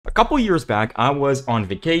couple years back, I was on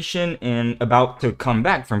vacation and about to come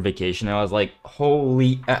back from vacation. I was like,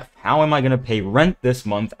 holy F, how am I going to pay rent this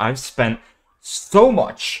month? I've spent so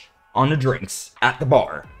much on the drinks at the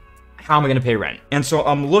bar. How am I going to pay rent? And so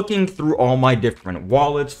I'm looking through all my different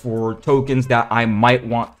wallets for tokens that I might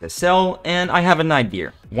want to sell, and I have an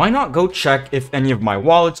idea. Why not go check if any of my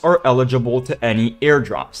wallets are eligible to any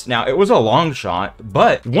airdrops? Now, it was a long shot,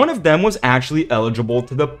 but one of them was actually eligible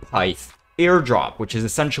to the Pyth Airdrop, which is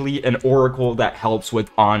essentially an oracle that helps with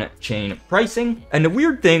on-chain pricing. And the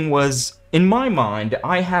weird thing was, in my mind,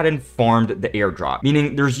 I hadn't farmed the airdrop,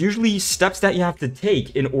 meaning there's usually steps that you have to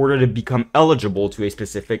take in order to become eligible to a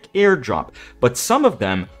specific airdrop, but some of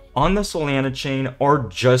them on the Solana chain are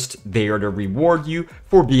just there to reward you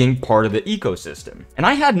for being part of the ecosystem. And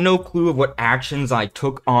I had no clue of what actions I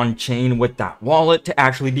took on chain with that wallet to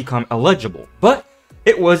actually become eligible, but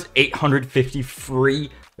it was 850 free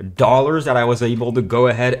dollars that I was able to go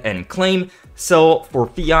ahead and claim, sell for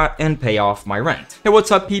fiat, and pay off my rent. Hey, what's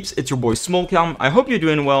up, peeps? It's your boy smoklm. I hope you're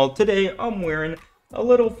doing well. Today, I'm wearing a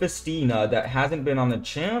little festina that hasn't been on the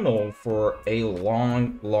channel for a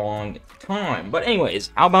long time. But anyways,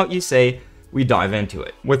 how about you say we dive into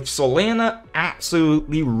it? With Solana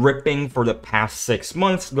absolutely ripping for the past 6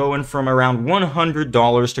 months, going from around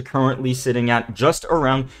 $100 to currently sitting at just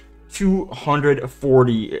around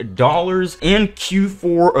 $240, and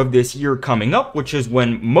Q4 of this year coming up, which is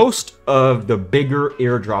when most of the bigger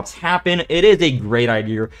airdrops happen, it is a great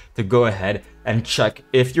idea to go ahead and check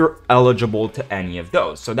if you're eligible to any of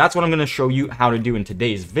those. So that's what I'm going to show you how to do in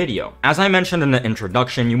today's video. As I mentioned in the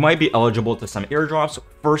introduction, you might be eligible to some airdrops,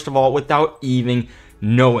 first of all, without even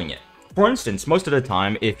knowing it. For instance, most of the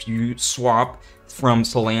time, if you swap from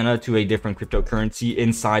Solana to a different cryptocurrency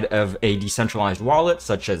inside of a decentralized wallet,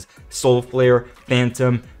 such as Solflare,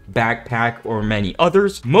 Phantom, Backpack, or many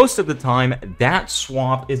others, most of the time that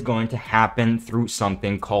swap is going to happen through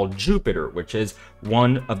something called Jupiter, which is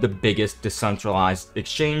one of the biggest decentralized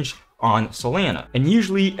exchange on Solana. And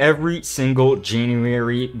usually every single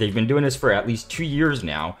January, they've been doing this for at least 2 years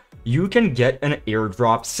now, you can get an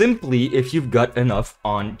airdrop simply if you've got enough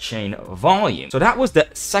on-chain volume. So that was the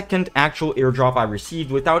second actual airdrop I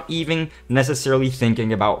received without even necessarily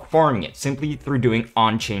thinking about farming it. Simply through doing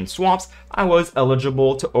on-chain swaps, I was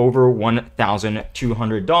eligible to over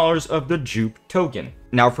 $1,200 of the Jupe token.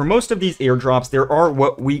 Now, for most of these airdrops, there are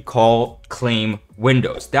what we call claim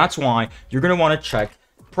windows. That's why you're going to want to check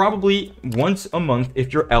probably once a month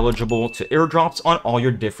if you're eligible to airdrops on all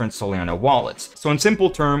your different Solana wallets. So in simple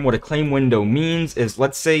term, what a claim window means is,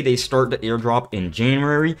 let's say they start the airdrop in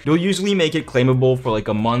January, you'll usually make it claimable for like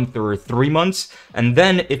a month or 3 months, and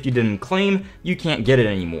then if you didn't claim, you can't get it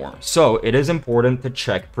anymore. So it is important to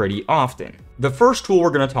check pretty often. The first tool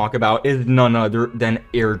we're going to talk about is none other than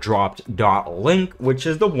airdropped.link, which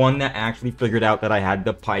is the one that actually figured out that I had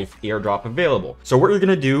the Pyth airdrop available. So what you're going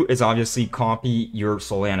to do is obviously copy your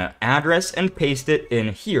Solana address and paste it in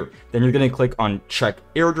here. Then you're going to click on check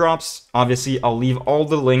airdrops. Obviously, I'll leave all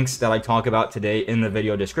the links that I talk about today in the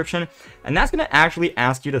video description, and that's going to actually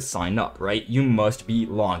ask you to sign up, right? You must be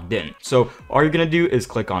logged in. So all you're going to do is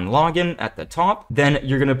click on login at the top. Then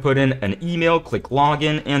you're going to put in an email, click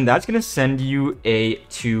login, and that's going to send you a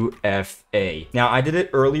 2FA. Now, I did it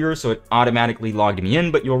earlier, so it automatically logged me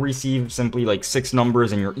in, but you'll receive simply like 6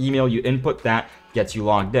 numbers in your email. You input that, gets you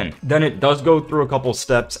logged in. Then it does go through a couple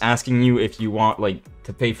steps asking you if you want like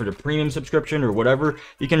to pay for the premium subscription or whatever.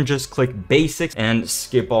 You can just click basics and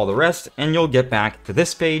skip all the rest, and you'll get back to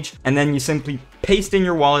this page. And then you simply paste in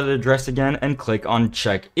your wallet address again and click on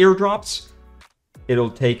check airdrops.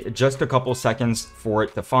 It'll take just a couple seconds for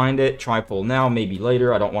it to find it. Try pull now, maybe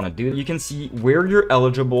later. I don't want to do it. You can see where you're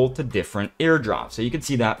eligible to different airdrops. So you can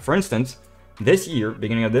see that, for instance, this year,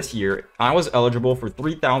 beginning of this year, I was eligible for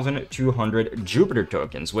 3,200 Jupiter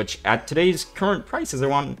tokens, which at today's current price is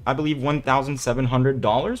around, I believe,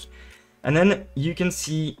 $1,700. And then you can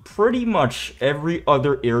see pretty much every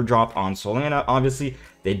other airdrop on Solana. Obviously,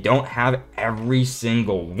 they don't have every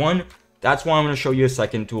single one. That's why I'm going to show you a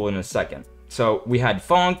second tool in a second. So we had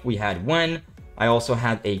Fonk, we had Wen, I also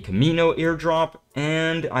had a Camino airdrop,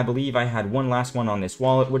 and I believe I had one last one on this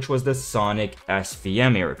wallet, which was the Sonic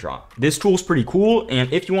SVM airdrop. This tool's pretty cool,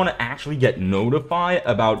 and if you want to actually get notified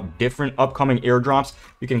about different upcoming airdrops,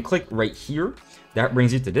 you can click right here. That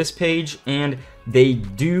brings you to this page, and they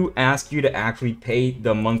do ask you to actually pay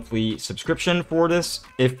the monthly subscription for this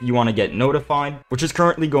if you want to get notified, which is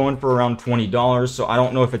currently going for around $20, so I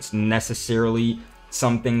don't know if it's necessarily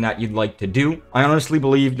something that you'd like to do. I honestly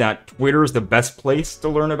believe that Twitter is the best place to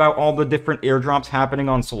learn about all the different airdrops happening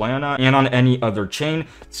on Solana and on any other chain,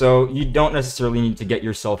 so you don't necessarily need to get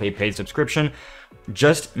yourself a paid subscription.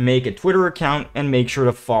 just make a Twitter account and make sure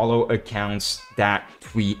to follow accounts that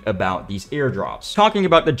tweet about these airdrops. Talking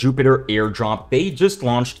about the Jupiter airdrop, they just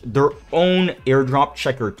launched their own airdrop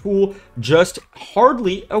checker tool just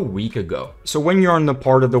hardly a week ago. So when you're on the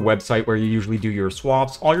part of the website where you usually do your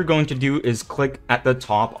swaps, all you're going to do is click at the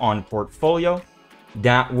top on portfolio.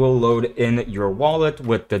 That will load in your wallet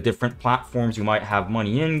with the different platforms you might have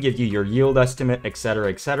money in, give you your yield estimate, etc.,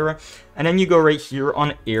 etc. And then you go right here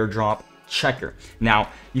on airdrop checker. Now,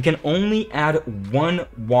 you can only add one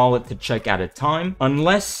wallet to check at a time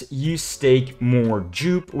unless you stake more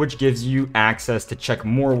Jupe, which gives you access to check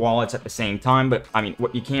more wallets at the same time. But I mean,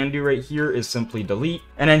 what you can do right here is simply delete,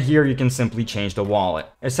 and then here you can simply change the wallet.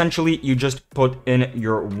 Essentially, you just put in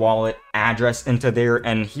your wallet address into there,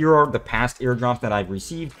 and here are the past airdrops that I've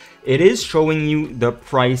received. It is showing you the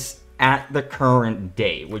price at the current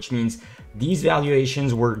day, which means these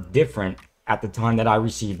valuations were different at the time that I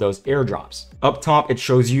received those airdrops. Up top, it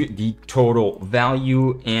shows you the total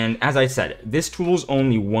value. And as I said, this tool is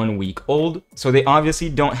only 1 week old, so they obviously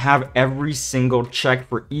don't have every single check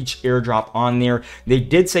for each airdrop on there. They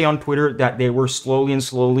did say on Twitter that they were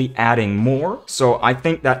slowly adding more. So I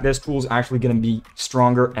think that this tool is actually going to be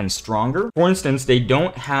stronger and stronger. For instance, they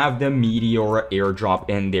don't have the Meteora airdrop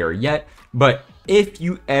in there yet, but if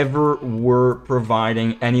you ever were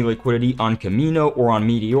providing any liquidity on Camino or on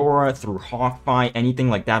Meteora through HawkFi, anything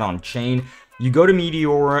like that on chain, you go to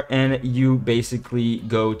Meteora and you basically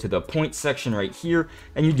go to the points section right here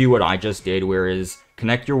and you do what I just did, whereas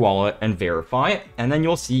connect your wallet and verify it, and then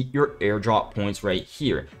you'll see your airdrop points right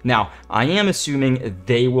here. Now, I am assuming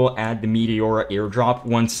they will add the Meteora airdrop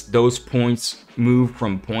once those points move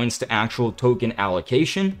from points to actual token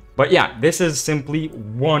allocation. But yeah, this is simply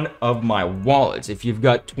one of my wallets. If you've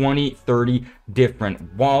got 20, 30 different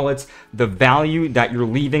wallets, the value that you're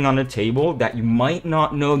leaving on the table that you might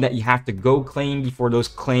not know that you have to go claim before those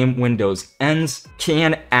claim windows ends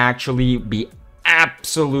can actually be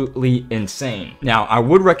absolutely insane. Now, I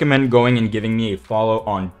would recommend going and giving me a follow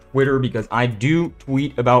on Twitter because I do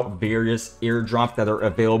tweet about various airdrops that are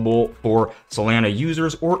available for Solana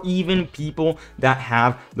users or even people that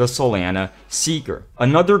have the Solana Seeker.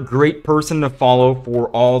 Another great person to follow for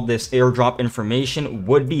all this airdrop information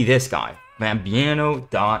would be this guy,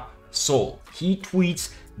 Bambiano.sol. He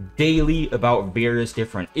tweets daily about various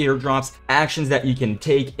different airdrops, actions that you can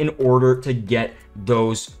take in order to get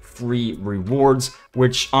those free rewards,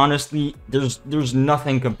 which honestly there's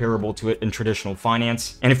nothing comparable to it in traditional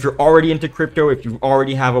finance. And if you're already into crypto, if you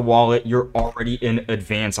already have a wallet, you're already in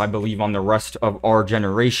advance, I believe, on the rest of our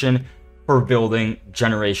generation for building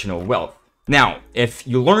generational wealth. Now, if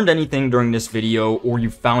you learned anything during this video or you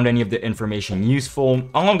found any of the information useful,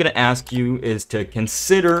 all I'm going to ask you is to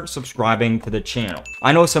consider subscribing to the channel.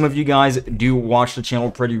 I know some of you guys do watch the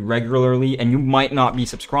channel pretty regularly and you might not be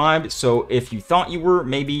subscribed, so if you thought you were,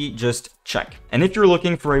 maybe just check. And if you're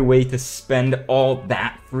looking for a way to spend all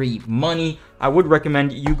that free money, I would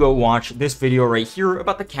recommend you go watch this video right here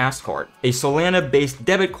about the Cast card, a Solana-based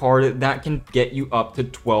debit card that can get you up to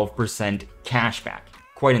 12% cashback.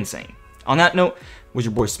 Quite insane. On that note, was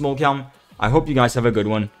your boy smoklm. I hope you guys have a good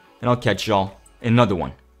one, and I'll catch y'all in another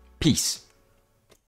one. Peace.